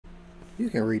You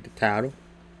can read the title.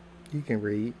 You can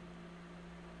read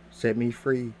Set Me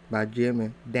Free by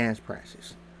Jimin Dance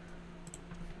Practice.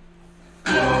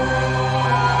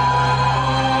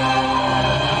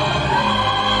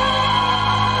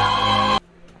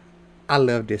 I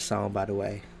love this song, by the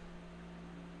way.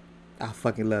 I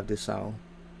fucking love this song.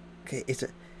 Okay,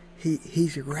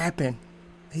 he's rapping.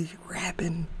 He's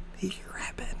rapping. He's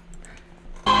rapping.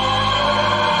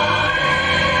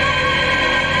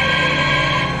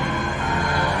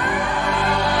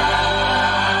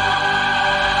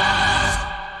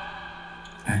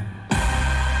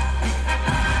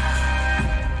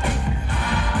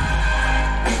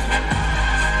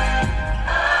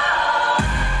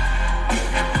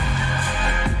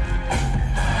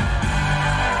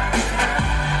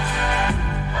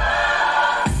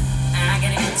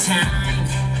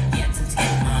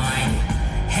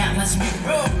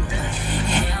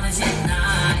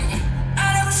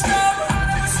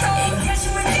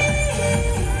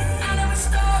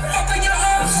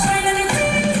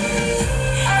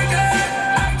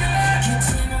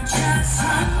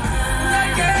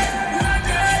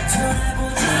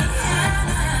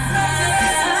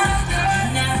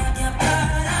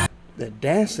 The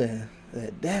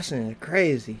dancing is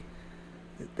crazy.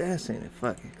 The dancing is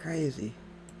fucking crazy.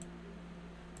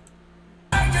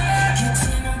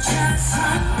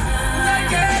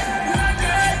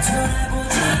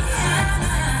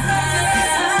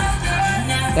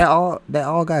 They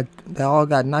all got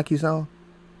Nikes on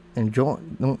and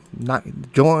Jordans.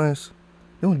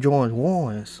 Them Jordans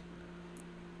ones.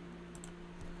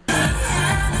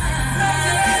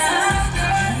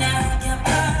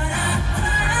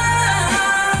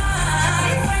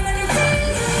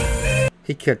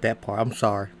 He killed that part. I'm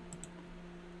sorry.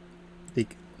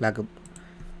 Like a.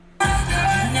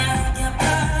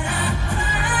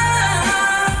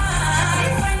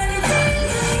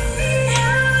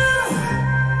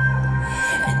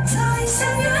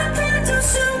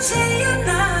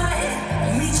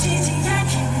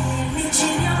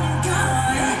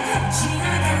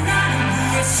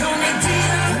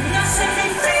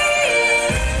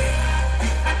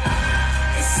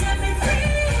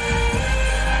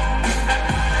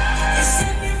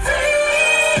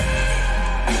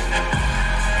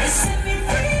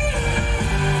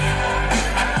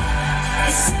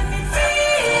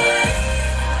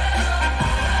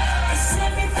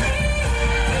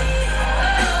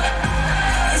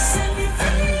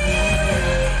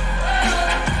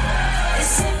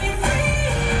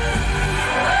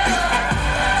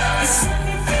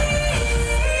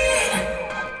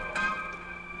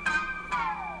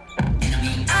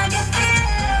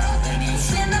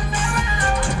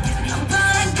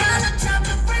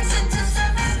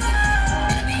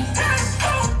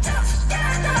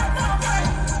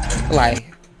 Like,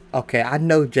 okay, I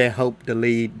know J-Hope, the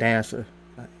lead dancer.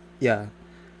 Yeah.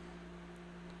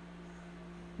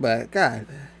 But, God.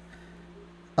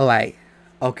 Like,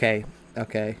 okay.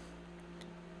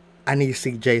 I need to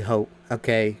see J-Hope,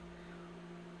 okay.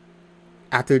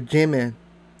 After Jimin,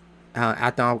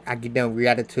 after I get done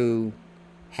reacting to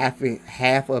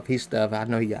half of his stuff, I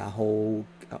know he got a whole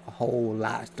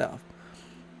lot of stuff.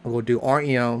 I'm going to do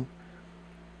RM,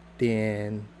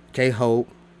 then J-Hope,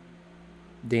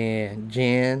 then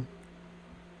Jin,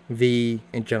 V,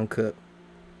 and Jungkook.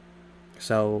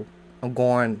 So I'm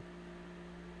doing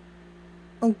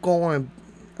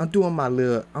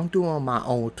my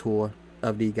own tour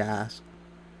of these guys.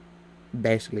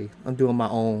 Basically, I'm doing my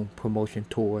own promotion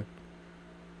tour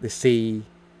to see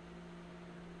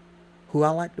who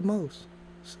I like the most.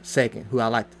 Who I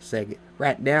like the second.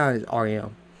 Right now is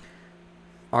RM.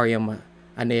 RM,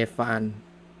 I need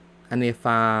to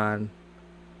find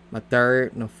my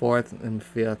third, and the fourth, and the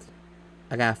fifth.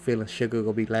 I got a feeling Sugar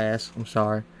gonna be last. I'm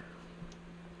sorry.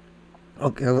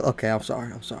 Okay, I'm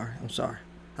sorry.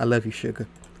 I love you, Sugar.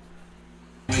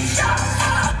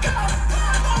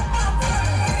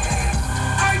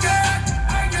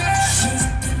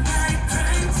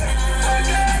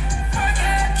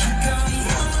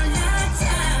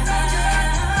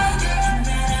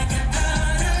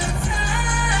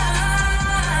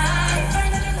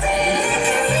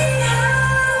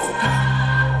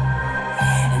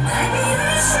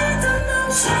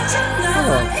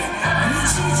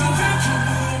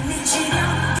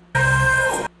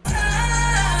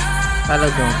 I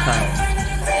love going top.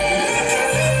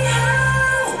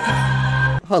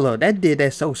 Hold up, that did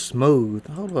that so smooth.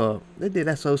 Hold up, they did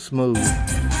that so smooth.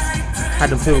 How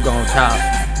the people go on top.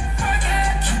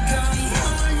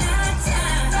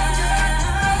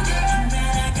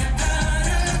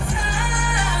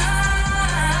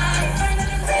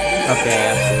 Okay,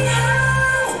 I see.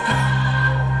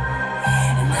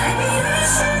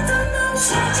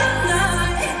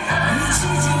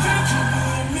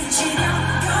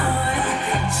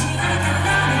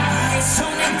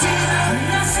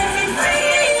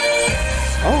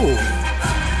 Oh,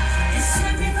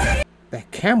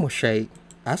 that camera shake.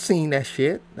 I seen that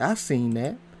shit. I seen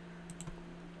that.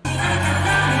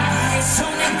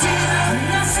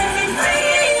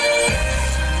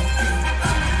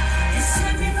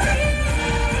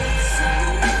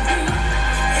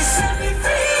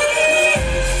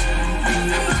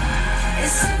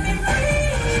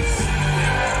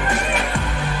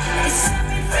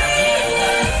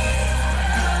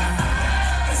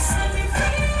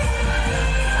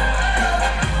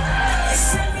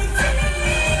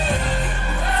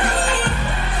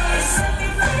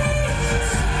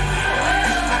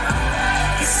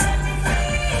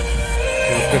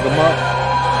 Pick them up.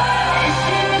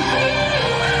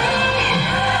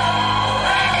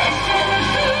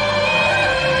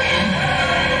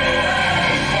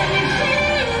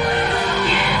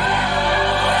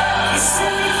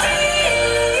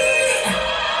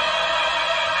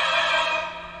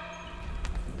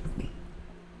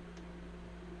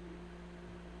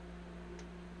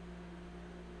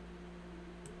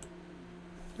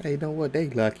 Hey, you know what? They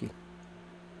lucky.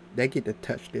 They get to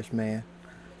touch this man.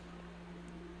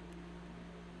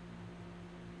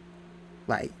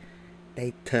 Like,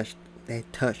 they touched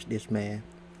this man.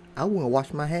 I want to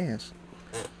wash my hands.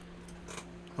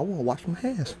 I want to wash my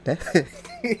hands.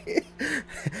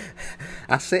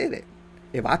 I said it.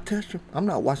 If I touch him, I'm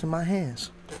not washing my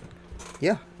hands.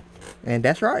 Yeah. And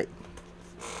that's right.